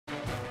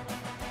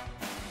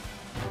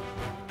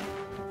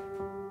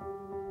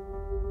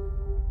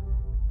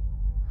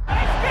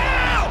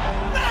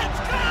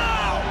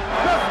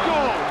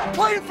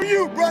for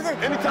you, brother.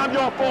 Anytime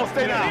y'all fall,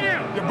 stay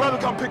down. Your brother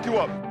come pick you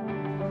up.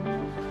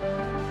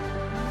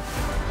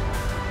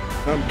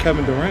 I'm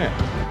Kevin Durant.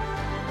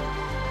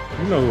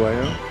 You know who I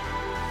am.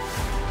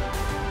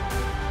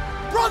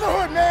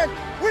 Brotherhood, man.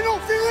 We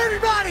don't feel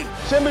anybody.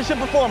 Championship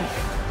performance.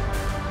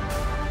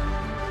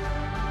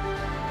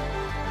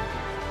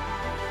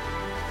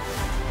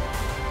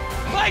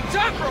 Play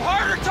tougher,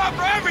 harder,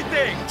 tougher,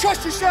 everything.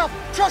 Trust yourself.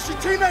 Trust your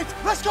teammates.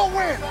 Let's go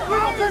win. We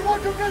don't think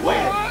one, two, three,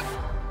 win.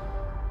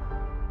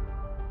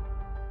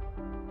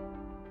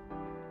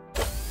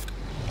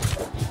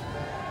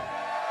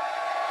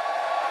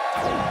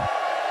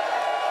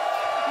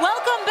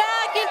 Welcome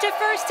back into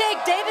First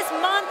Take. Davis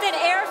Monthan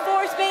Air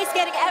Force Base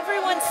getting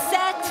everyone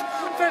set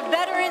for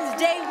Veterans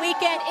Day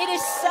weekend. It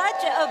is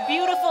such a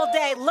beautiful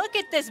day. Look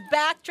at this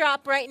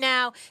backdrop right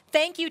now.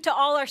 Thank you to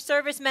all our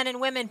servicemen and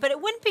women, but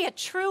it wouldn't be a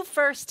true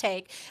First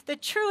Take, the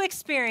true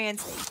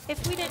experience,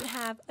 if we didn't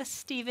have a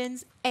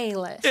Stevens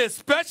A-list.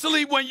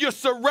 Especially when you're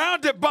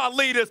surrounded by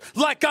leaders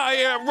like I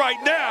am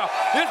right now.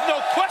 There's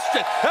no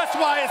question. That's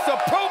why it's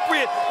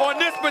appropriate on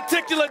this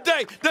particular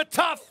day. The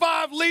top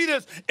 5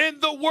 leaders in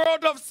the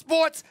world of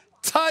sports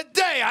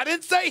today. I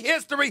didn't say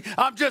history.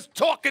 I'm just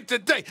talking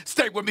today.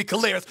 Stay with me,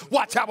 Calairs.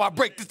 Watch how I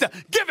break this down.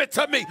 Give it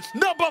to me.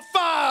 Number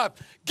 5.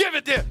 Give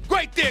it there.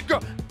 Great there,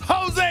 girl.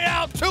 Jose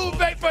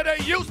Altuve for the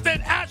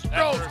Houston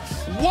Astros.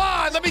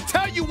 Why? Let me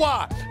tell you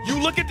why.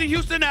 You look at the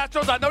Houston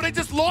Astros. I know they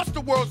just lost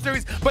the World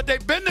Series, but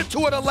they've been to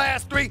 2 of the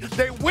last 3.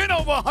 They win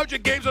over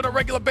 100 games on a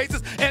regular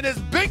basis. And as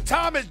big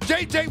time as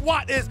J.J.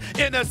 Watt is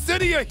in the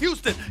city of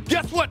Houston,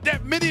 guess what?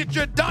 That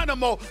miniature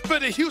dynamo for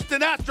the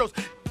Houston Astros.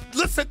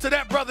 Listen to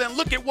that brother and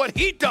look at what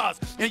he does,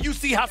 and you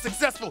see how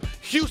successful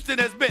Houston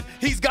has been.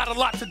 He's got a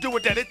lot to do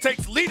with that. It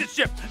takes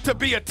leadership to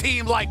be a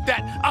team like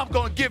that. I'm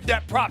going to give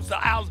that props to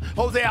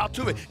Jose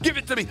Altuve. Give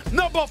it to me.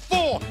 Number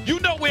 4, you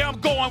know where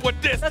I'm going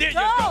with this. Let's there go.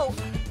 You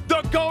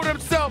go. The GOAT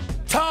himself,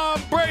 Tom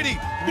Brady. You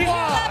hear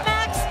that,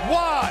 Max?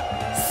 Why?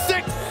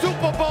 6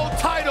 Super Bowl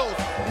titles,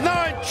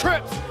 9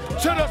 trips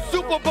to the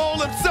Super Bowl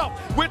himself.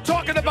 We're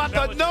talking about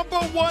the number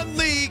 1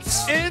 league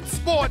in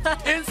sports.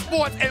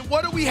 And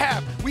what do we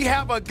have? We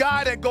have a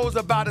guy that goes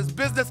about his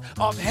business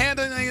of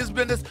handling his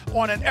business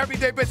on an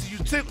everyday basis.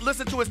 You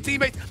listen to his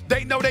teammates,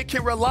 they know they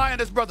can rely on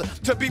his brother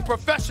to be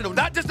professional,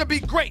 not just to be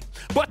great,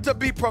 but to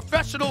be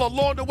professional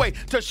along the way,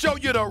 to show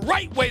you the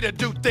right way to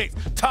do things.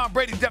 Tom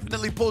Brady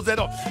definitely pulls that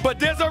off. But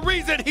there's a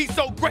reason he's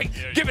so great.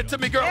 Give it to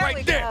me, girl,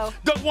 right there.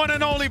 The one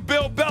and only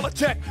Bill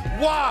Belichick.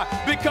 Why?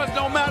 Because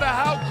no matter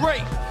how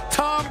great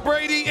Tom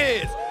Brady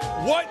is,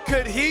 what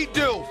could he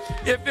do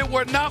if it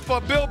were not for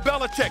Bill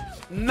Belichick?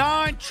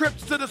 9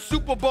 trips to the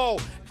Super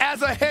Bowl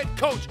as a head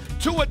coach,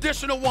 2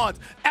 additional ones.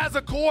 As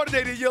a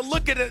coordinator, you're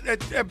looking at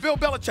Bill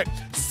Belichick,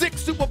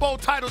 6 Super Bowl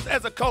titles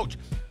as a coach,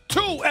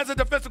 2 as a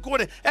defensive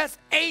coordinator. That's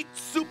 8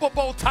 Super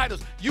Bowl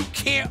titles. You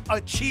can't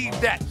achieve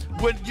that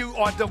when you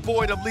are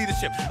devoid of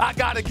leadership. I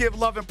got to give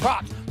love and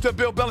props to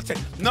Bill Belichick.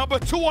 Number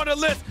 2 on the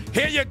list,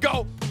 here you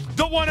go.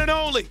 The one and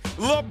only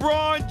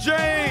LeBron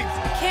James.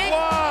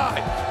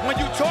 Why? When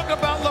you talk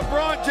about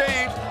LeBron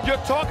James, you're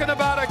talking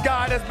about a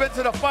guy that's been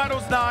to the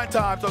finals 9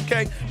 times,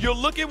 okay? You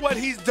look at what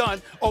he's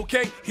done,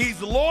 okay?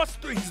 He's lost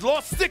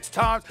 6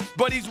 times,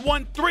 but he's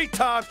won 3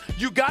 times.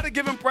 You got to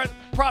give him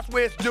props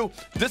where it's due.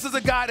 This is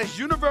a guy that's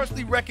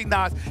universally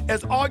recognized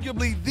as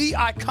arguably the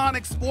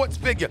iconic sports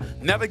figure.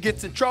 Never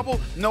gets in trouble,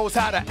 knows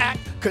how to act,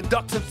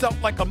 conducts himself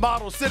like a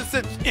model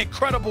citizen,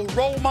 incredible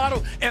role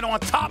model, and on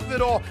top of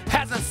it all,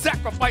 hasn't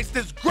sacrificed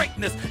his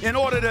greatness in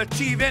order to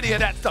achieve any of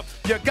that stuff.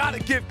 You got to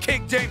give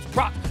King James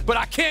props, but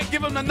I can't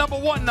give him the number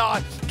 1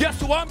 nod.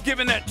 Guess who I'm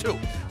giving that to?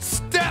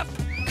 Steph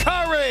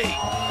Curry.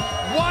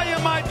 Why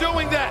am I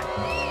doing that?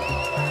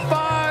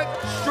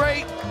 5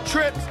 straight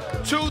trips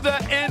to the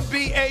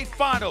NBA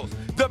Finals.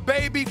 The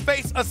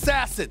babyface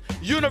assassin,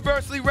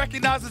 universally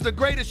recognized as the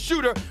greatest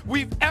shooter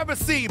we've ever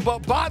seen.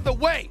 But by the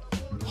way,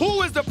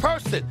 who is the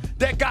person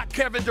that got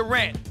Kevin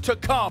Durant to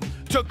come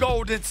to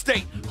Golden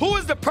State? Who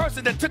is the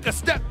person that took a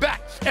step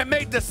back and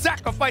made the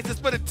sacrifices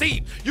for the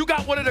team? You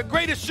got one of the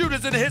greatest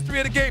shooters in the history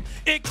of the game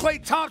in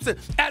Klay Thompson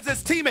as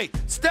his teammate.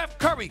 Steph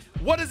Curry,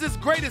 what is his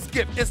greatest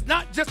gift? It's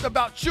not just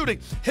about shooting.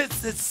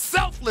 It's his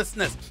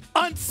selflessness,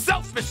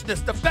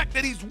 unselfishness, the fact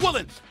that he's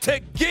willing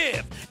to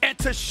give and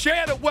to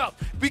share the wealth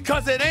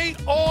because it ain't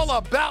all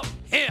about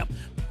him.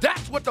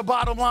 That's what the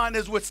bottom line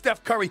is with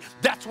Steph Curry.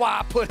 That's why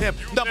I put him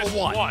number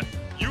 1.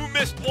 You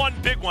missed one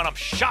big one. I'm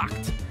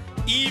shocked.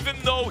 Even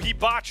though he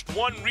botched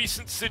one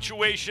recent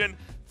situation,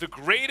 the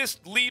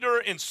greatest leader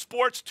in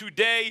sports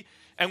today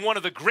and one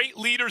of the great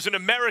leaders in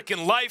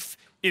American life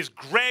is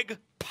Greg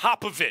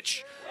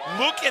Popovich.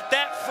 Look at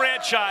that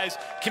franchise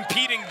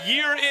competing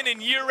year in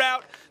and year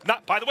out.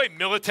 Not, by the way,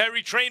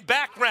 military-trained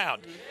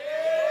background.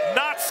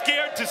 Not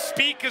scared to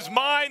speak his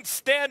mind,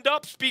 stand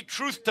up, speak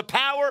truth to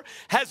power,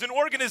 has an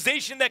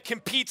organization that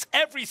competes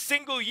every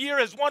single year,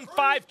 has won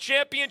 5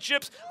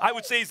 championships. I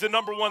would say he's the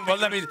number 1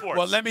 leader in sports.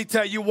 Well, let me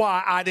tell you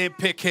why I didn't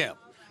pick him.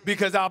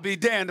 Because I'll be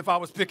damned if I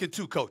was picking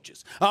 2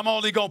 coaches. I'm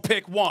only going to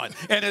pick 1.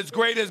 And as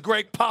great as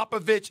Greg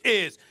Popovich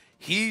is,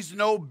 He's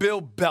no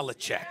Bill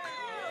Belichick.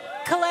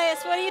 Calais,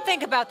 what do you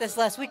think about this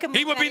list? We can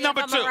He would be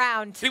number 2.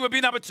 Around. He would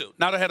be number 2,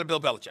 not ahead of Bill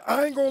Belichick.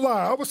 I ain't gonna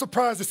lie, I was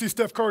surprised to see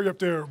Steph Curry up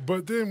there,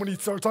 but then when he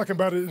started talking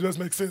about it, it does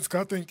make sense.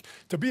 Because I think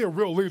to be a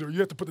real leader, you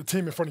have to put the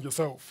team in front of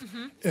yourself.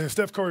 And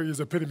Steph Curry is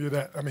the epitome of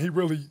that. I mean, he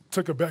really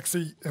took a back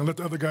seat and let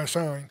the other guy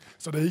shine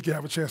so that he could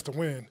have a chance to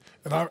win.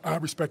 And I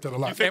respect that a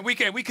lot. And we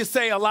can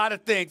say a lot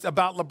of things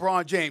about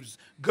LeBron James,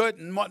 good,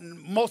 and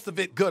most of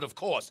it good, of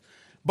course.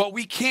 But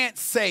we can't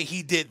say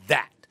he did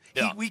that.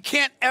 Yeah. We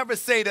can't ever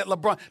say that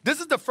LeBron. This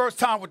is the first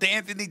time with the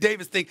Anthony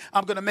Davis thing,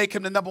 I'm going to make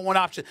him the #1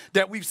 option,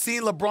 that we've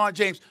seen LeBron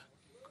James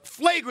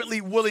flagrantly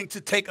willing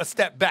to take a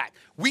step back.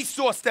 We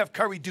saw Steph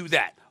Curry do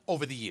that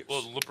over the years.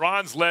 Well,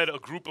 LeBron's led a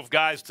group of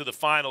guys to the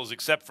finals,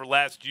 except for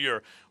last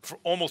year, for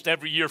almost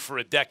every year for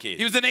a decade.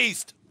 He was in the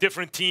East.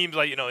 Different teams,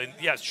 like,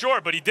 yeah, sure,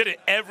 but he did it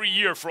every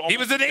year for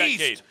almost a decade. He was in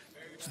the East.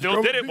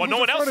 Still did it. Well, no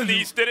one else in the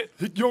East did it.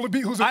 You only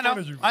beat who's in front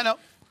of you. I know.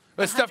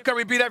 But Steph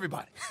Curry beat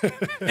everybody,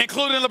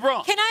 including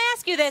LeBron. Can I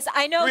ask you this?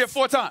 I know 3 or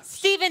 4 times.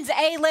 Steven's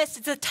A-list,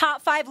 it's the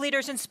top 5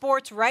 leaders in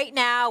sports right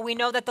now. We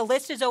know that the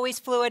list is always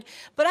fluid.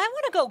 But I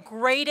want to go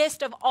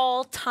greatest of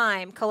all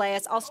time,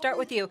 Calais. I'll start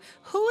with you.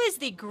 Who is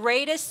the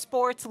greatest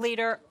sports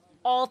leader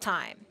all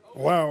time?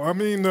 Wow. I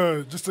mean,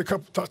 just to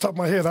top of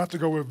my head, I have to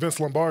go with Vince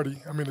Lombardi.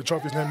 I mean, the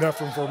trophy's named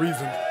after him for a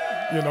reason.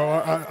 You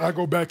know, I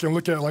go back and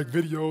look at, like,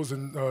 videos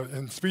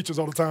and speeches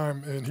all the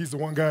time, and he's the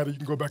one guy that you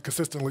can go back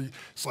consistently.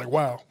 It's like,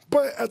 wow.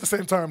 But at the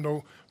same time,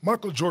 though,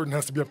 Michael Jordan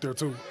has to be up there,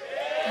 too.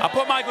 I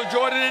put Michael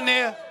Jordan in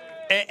there.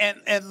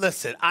 And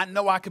listen, I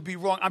know I could be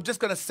wrong. I'm just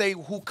going to say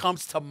who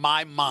comes to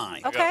my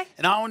mind. Okay.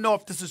 And I don't know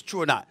if this is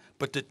true or not.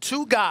 But the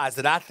 2 guys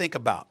that I think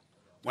about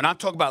when I'm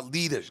talking about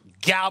leaders,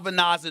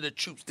 galvanizing the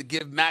troops to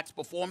give max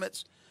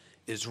performance,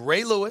 is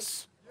Ray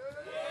Lewis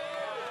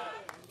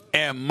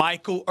and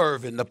Michael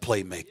Irvin, the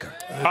playmaker.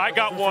 I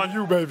got one.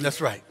 You, baby.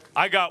 That's right.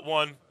 I got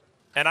one,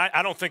 and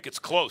I don't think it's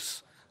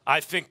close.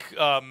 I think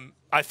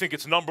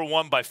it's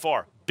 #1 by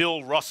far,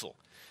 Bill Russell.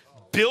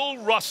 Bill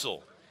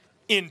Russell,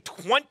 in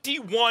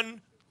 21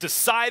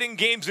 deciding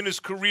games in his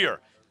career,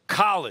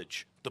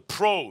 college, the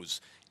pros,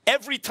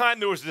 every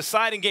time there was a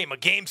deciding game, a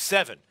Game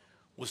 7,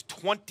 was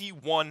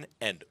 21-0.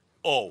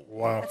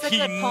 Wow. He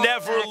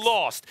never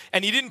lost.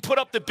 And he didn't put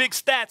up the big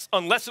stats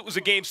unless it was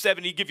a Game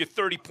 7. He'd give you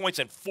 30 points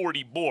and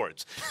 40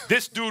 boards.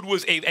 This dude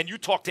was and you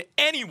talk to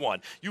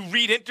anyone, you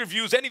read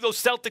interviews, any of those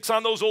Celtics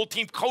on those old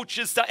team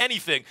coaches,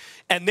 anything,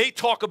 and they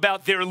talk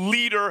about their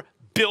leader,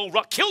 Bill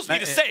Russell. Kills me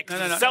to say it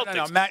because it's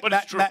Celtics, but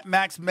it's true.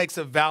 Max makes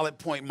a valid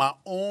point. My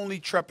only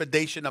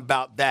trepidation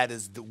about that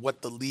is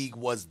what the league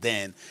was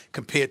then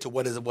compared to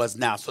what it was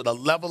now. So the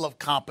level of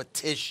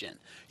competition,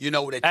 that you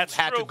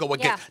had to go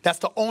against. Yeah. That's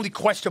the only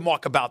question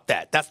mark about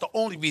that. That's the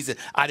only reason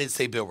I didn't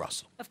say Bill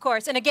Russell. Of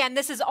course. And again,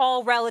 this is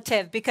all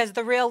relative because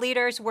the real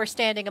leaders were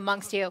standing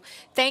amongst you.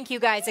 Thank you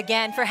guys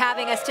again for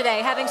having us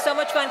today, having so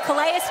much fun.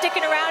 Calais is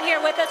sticking around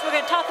here with us. We're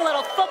going to talk a little